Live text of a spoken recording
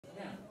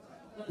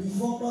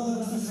Before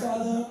mother versus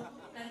father.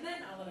 And then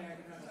All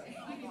American Runway.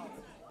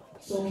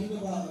 Talking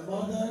about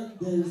mother,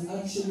 there is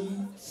actually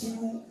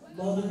two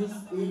mothers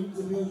in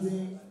the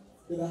building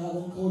that I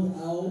haven't called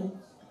out.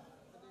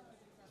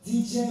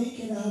 DJ,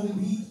 can I have a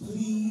beat,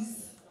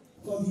 please?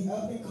 For the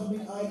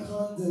up-and-coming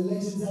icon, the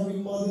legendary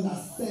model, La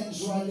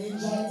Central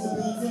Ninja in the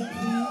building,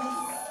 please.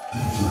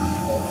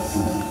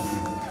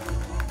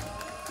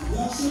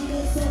 Y'all should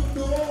make some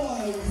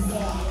noise.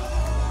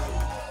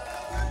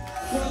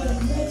 For the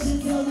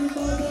legendary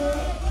model,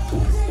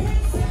 put your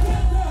hands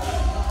together.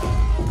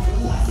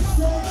 La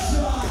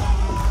Central.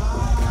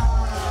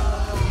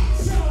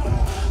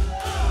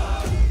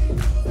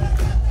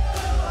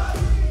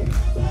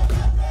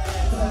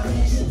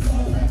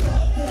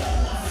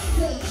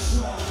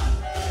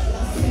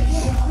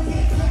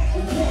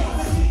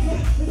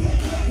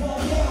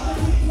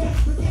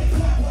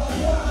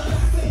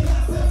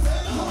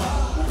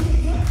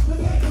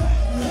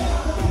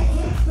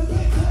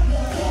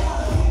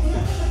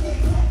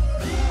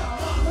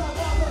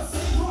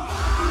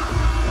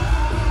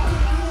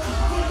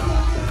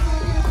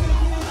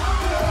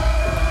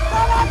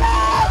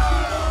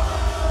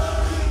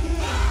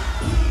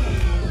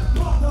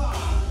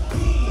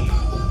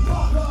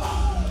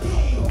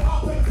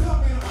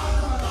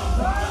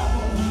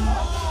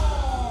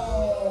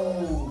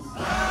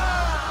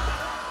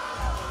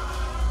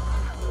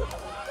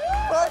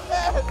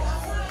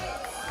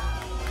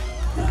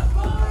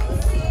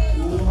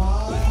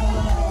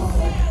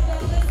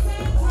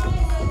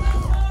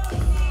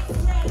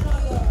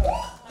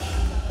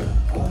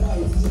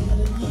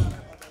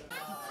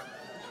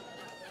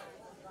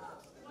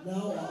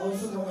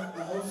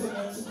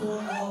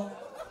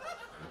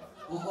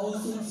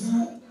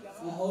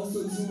 I also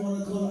do want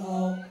to call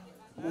out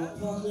my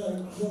partner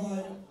in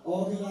crime,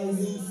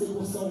 organizing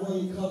 6%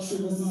 Way Country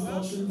vs.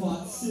 Country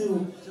Part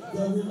 2,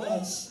 the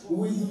rematch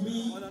with me.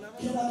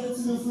 Can I get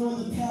to the floor,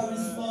 the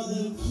Paris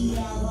mother,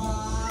 Kiara,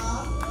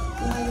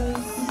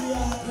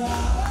 Balenciaga.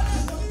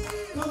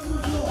 Come to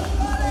the floor,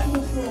 come to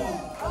the floor.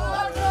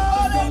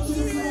 Come to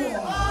the floor.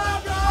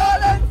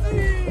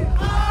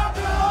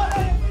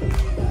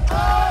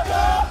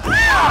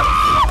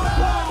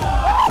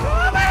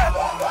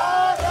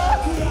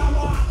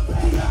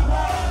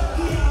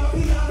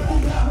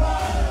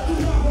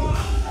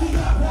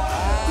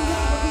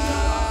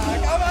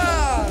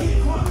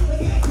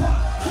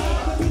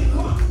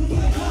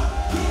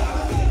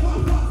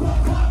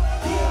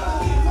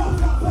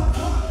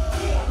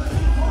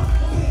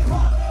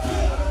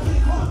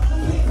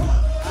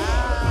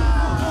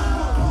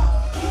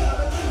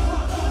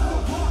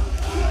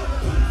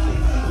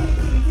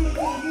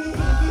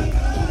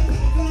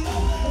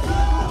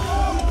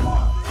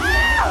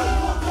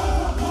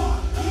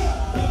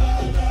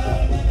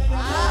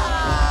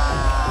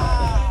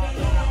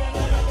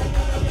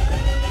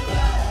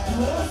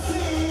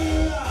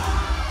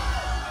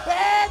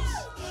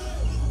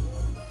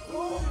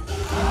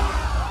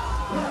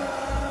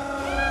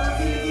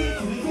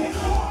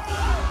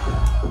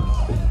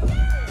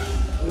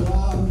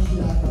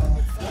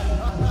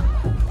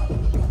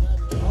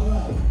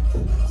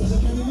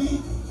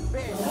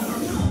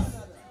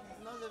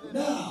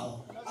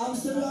 Now,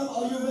 Amsterdam,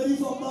 are you ready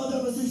for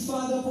mother versus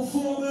father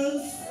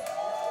performance?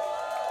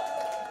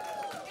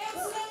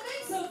 Amsterdam,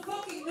 make some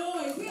fucking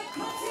noise. We have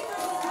country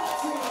versus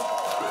country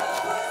for the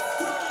first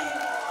time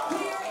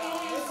here in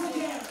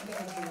Amsterdam.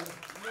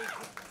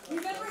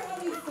 Remember how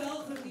we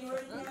felt when we were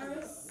in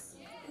Paris?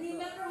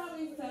 Remember how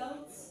we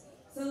felt?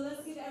 So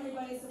let's give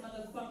everybody some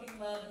motherfucking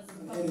love and some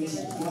fucking energy.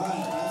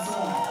 Right,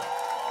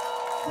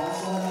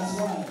 that's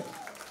right.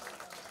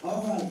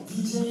 All right,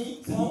 DJ,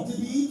 pump the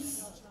beats.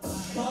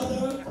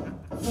 Mother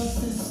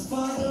versus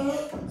father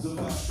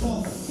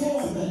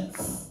performance.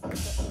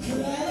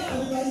 Clap,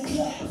 everybody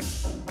clap.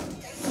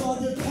 For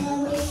the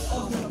parents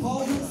of the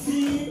ballroom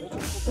scene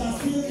that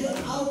still get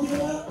out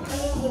there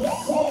and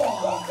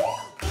perform.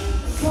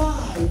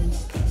 5,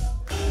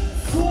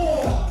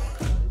 4,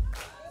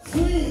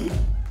 3,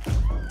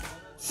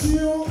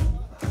 2,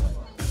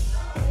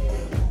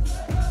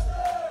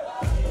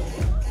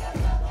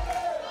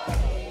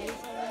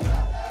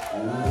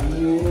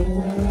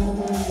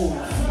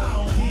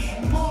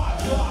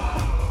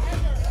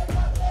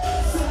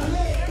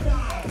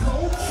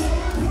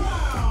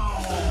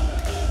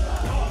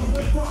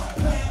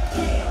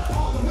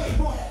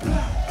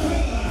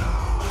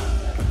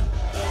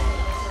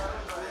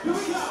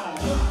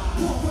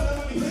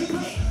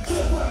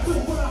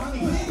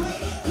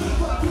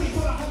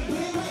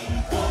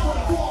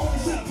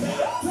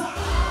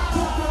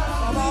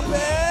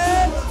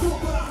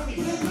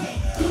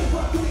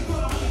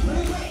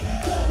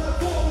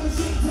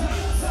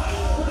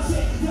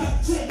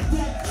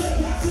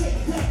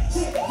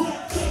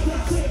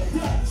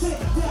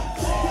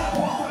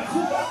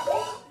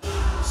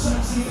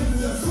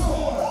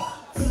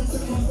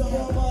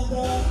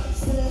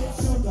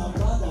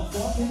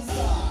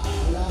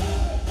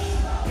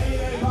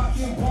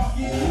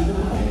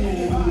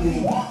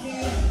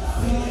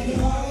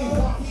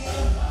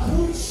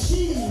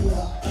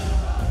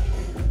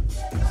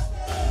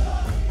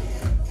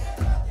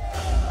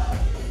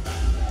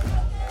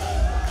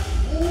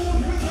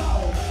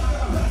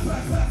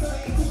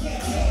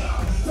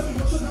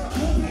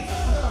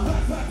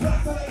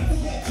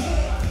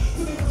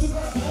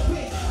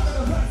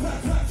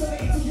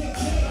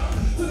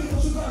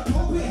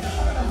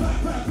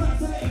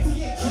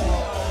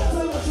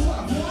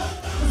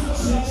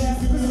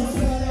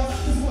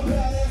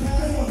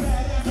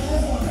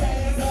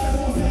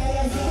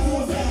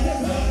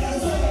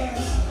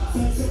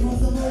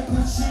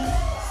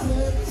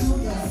 Step to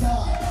the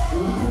side.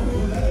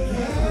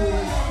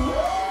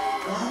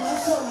 I'm not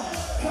sure.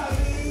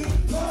 Charly,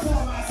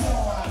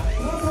 transformação,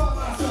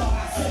 transformação,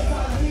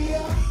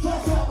 secaria,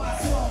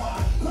 transformação,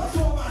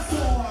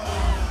 transformação.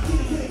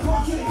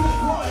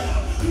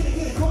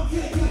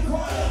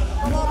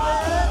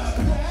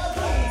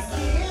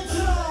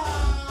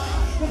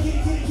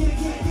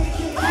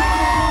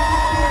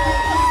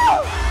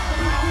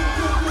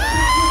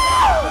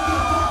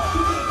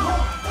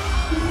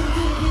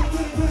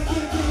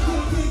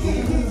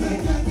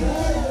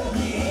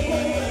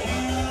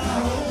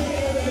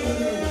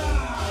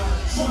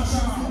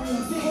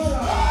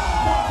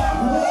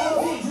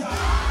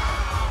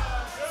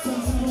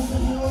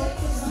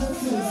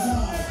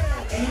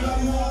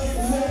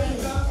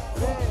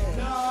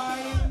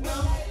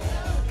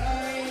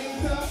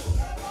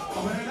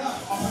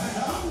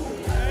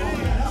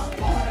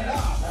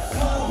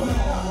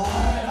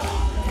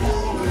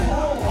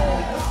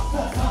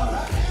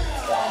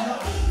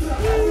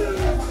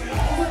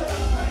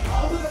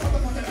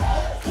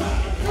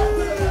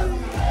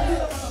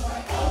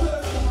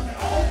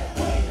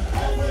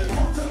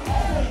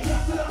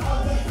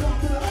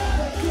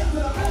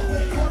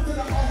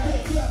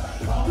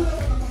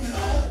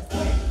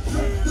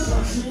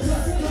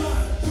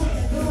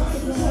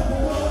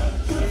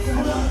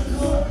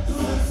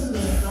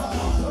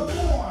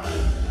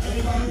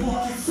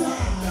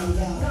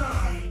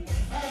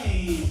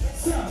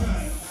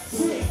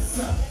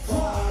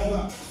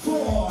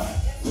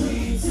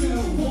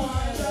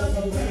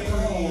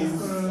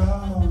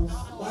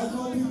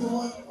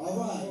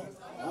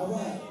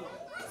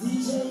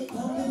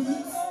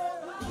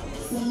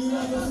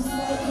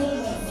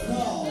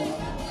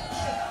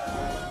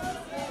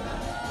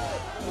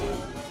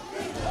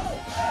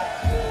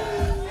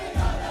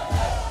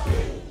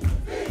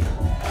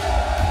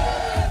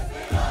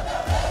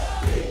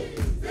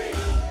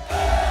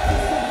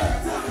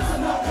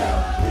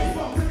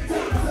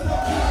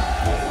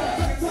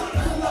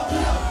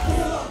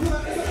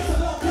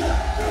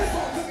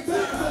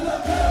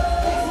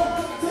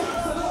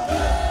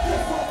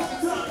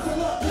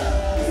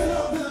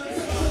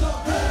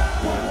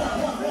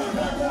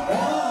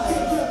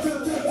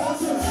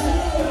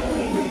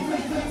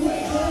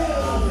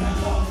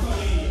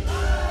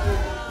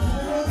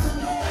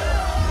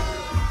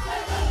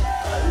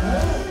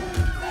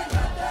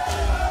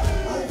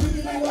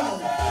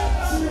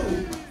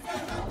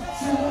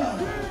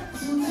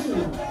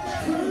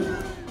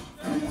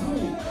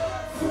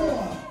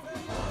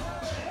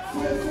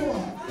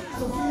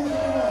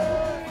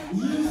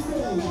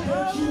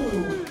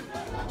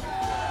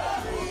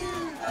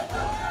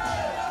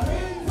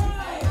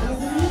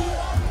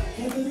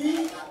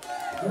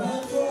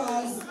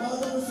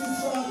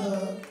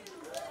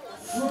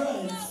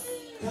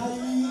 Get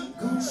it,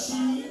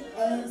 Gucci,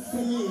 and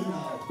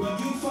Selena. But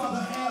you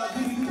father